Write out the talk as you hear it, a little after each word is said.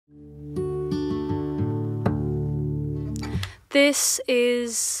This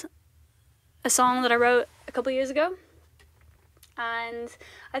is a song that I wrote a couple years ago, and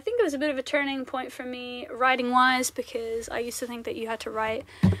I think it was a bit of a turning point for me writing-wise, because I used to think that you had to write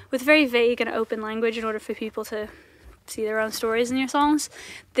with very vague and open language in order for people to see their own stories in your songs.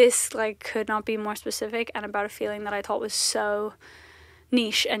 This, like, could not be more specific and about a feeling that I thought was so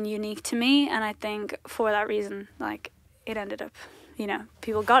niche and unique to me, and I think for that reason, like, it ended up, you know,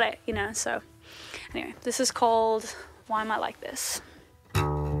 people got it, you know. So anyway, this is called Why Am I Like This?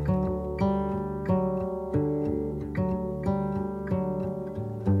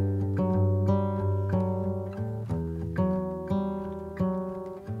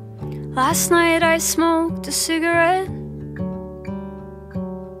 Last night I smoked a cigarette.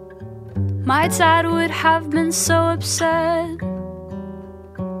 My dad would have been so upset.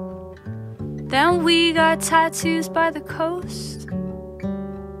 Then we got tattoos by the coast,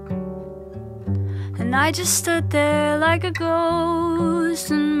 and I just stood there like a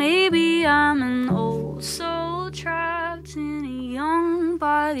ghost. And maybe I'm an old soul trapped in a young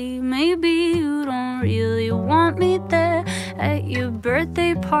body. Maybe you don't really want me there at your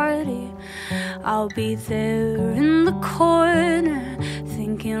birthday party. I'll be there in the corner,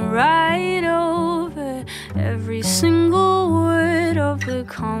 thinking right over every single word of the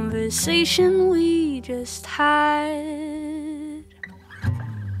conversation we just had.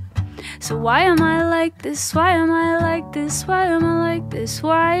 So why am I like this? Why am I like this? Why am I like this?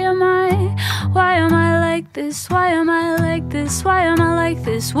 Why am I like this? Why am I like this? Why am I like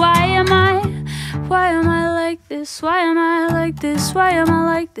this? Why am I like this? Why am I like this? Why am I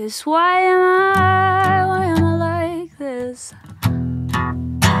like this? Why am I like this?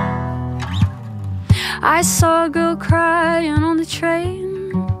 I saw a girl crying on the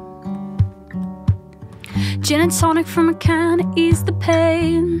train. Gin and tonic from a can to ease the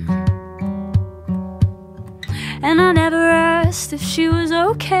pain. And I never asked if she was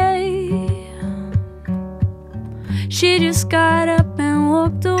okay. She just got up and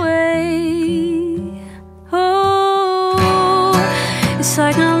walked away. Oh, it's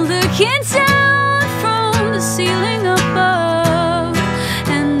like I'm looking down from the ceiling above,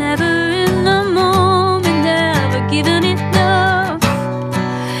 and never in the moment, never giving enough.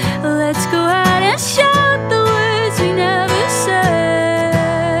 Let's go out and shout the words we never said.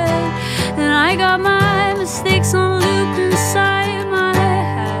 And I got my mistakes on loop inside my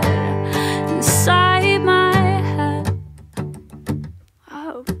head, inside my head.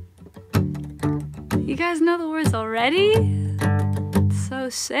 Oh, you guys know the words already? It's so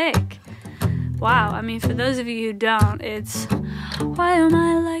sick. Wow, I mean, for those of you who don't, it's why am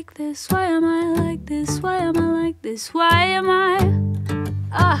I like this? Why am I like this? Why am I like this? Why am I?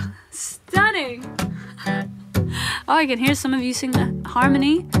 Stunning. Oh, I can hear some of you sing the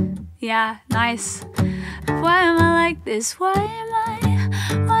harmony. Yeah, nice. Why am I like this? Why am I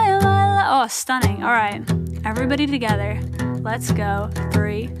oh, stunning. All right, everybody together. Let's go.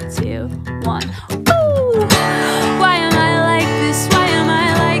 3, 2, 1. Woo! Why am I like this? Why am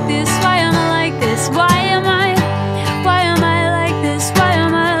I like this? Why am I like this? Why am I like this? Why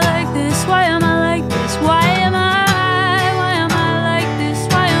am I like this? Why am I like this? Why am I like this?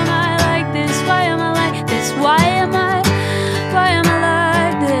 Why am I like this? Why am I like this? Why am I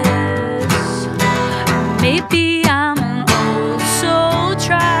like this? Maybe I'm an old soul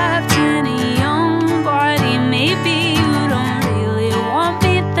trapped in a young body. Maybe you don't really want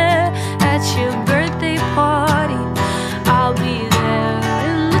me there at your birthday party. I'll be there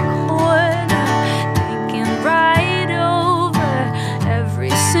in the corner, thinking right over every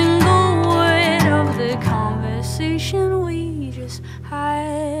single word of the conversation we just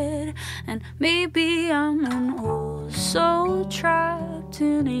had. And maybe I'm an old soul trapped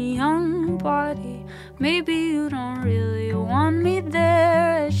in a young body. Maybe you don't really want me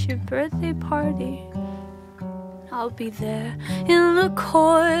there at your birthday party. I'll be there in the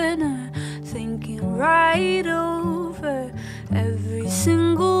corner, thinking right over every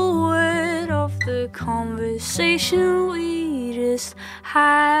single word of the conversation we just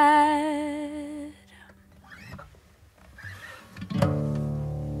had.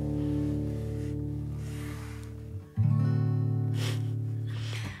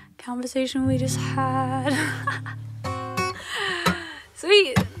 Conversation we just had.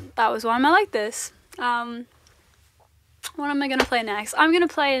 Sweet. That was Why Am I Like This? What am I gonna play next? I'm gonna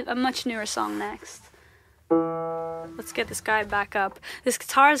play a much newer song next. Let's get this guy back up. This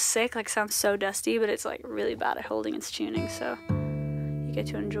guitar is sick, like, sounds so dusty, but it's like really bad at holding its tuning, so you get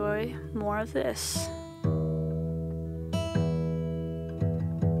to enjoy more of this.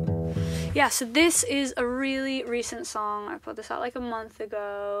 Yeah, so this is a really recent song. I put this out like a month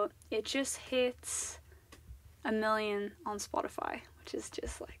ago. It just hits 1 million on Spotify, which is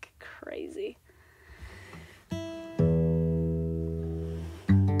just like crazy.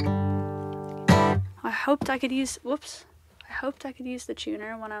 I hoped I could use the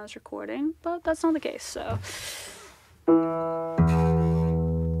tuner when I was recording, but that's not the case, so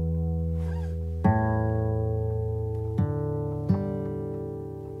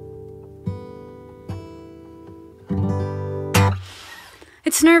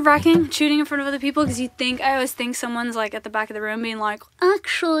it's nerve-wracking shooting in front of other people, because I always think someone's like at the back of the room being like,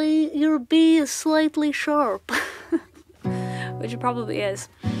 actually your B is slightly sharp. Which it probably is.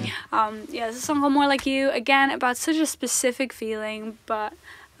 Yeah, this is a song called More Like You, again about such a specific feeling, but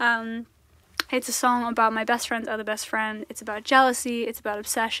it's a song about my best friend's other best friend. It's about jealousy, it's about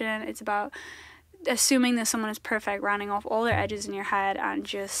obsession, it's about assuming that someone is perfect, rounding off all their edges in your head, and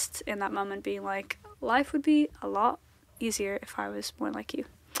just in that moment being like, life would be a lot easier if I was more like you.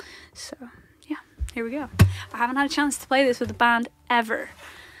 So yeah, here we go. I haven't had a chance to play this with a band ever.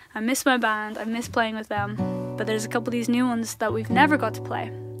 I miss my band, I miss playing with them, but there's a couple of these new ones that we've never got to play,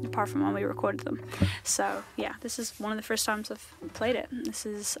 apart from when we recorded them. So yeah, this is one of the first times I've played it. This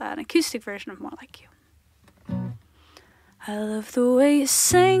is an acoustic version of More Like You. I love the way you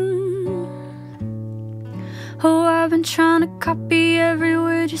sing. Oh, I've been trying to copy every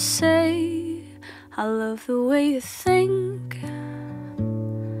word you say. I love the way you think.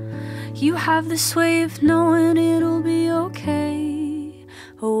 You have this way of knowing it'll be okay.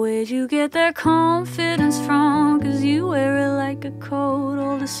 Oh, where'd you get that confidence from? 'Cause you wear it like a coat.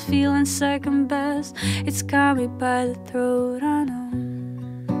 All this feeling second best, it's got me by the throat. I know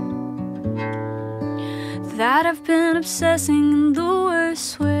that I've been obsessing in the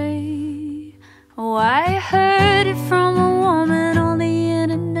worst way. Oh, I heard it from a woman on the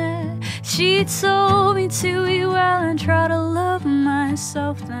internet. She told me to be well and try to love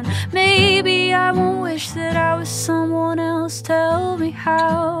myself. Then maybe I won't wish that I was someone else. Tell me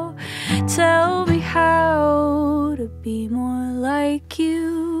how to be more like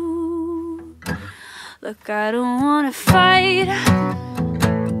you. Look, I don't wanna fight.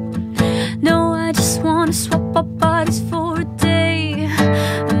 No, I just wanna swap our bodies for a day.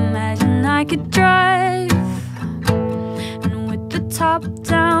 Imagine I could drive, and with the top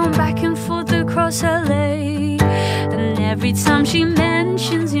down, back and forth across LA. And every time she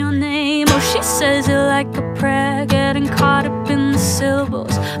mentions your name, oh, she says it like a prayer, getting caught up in the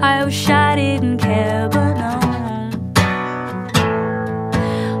syllables. I wish I didn't care, but no.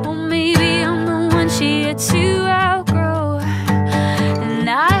 Well, maybe I'm the one she had to outgrow. And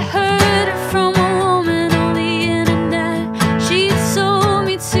I heard it from a woman on the internet. She told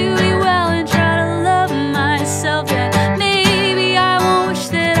me to be well and try to love myself. And maybe I won't wish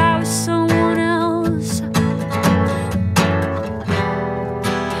that I was someone else.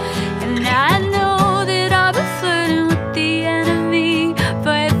 And I know that I've been flirting with the NME,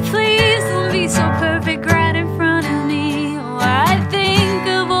 but please don't be so perfect right in front of me. Oh, I think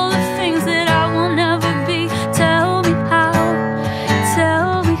of all the things that I will never be. Tell me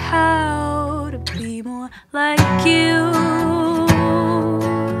how to be more like you.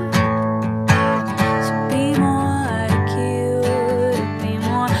 To be more like you, to be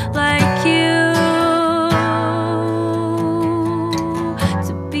more like you,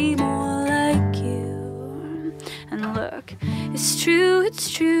 to be more like you. And look, it's true, it's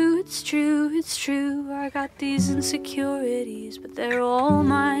true, it's true, it's true. I got these insecurities, but they're all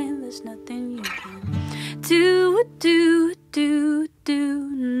mine. There's nothing you can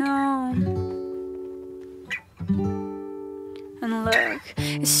no. And look,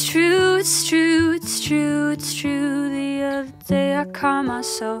 it's true, it's true, it's true, it's true. The other day I caught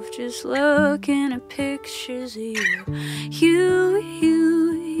myself just looking at pictures of you,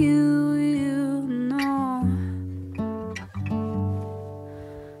 no.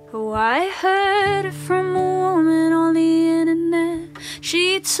 Oh, I heard it from a woman on the internet.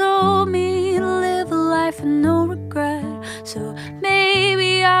 She told me to live a life with no regret. So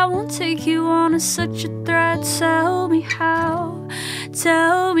maybe I won't take you on as such a threat. Tell me how,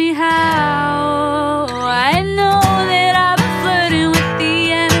 I know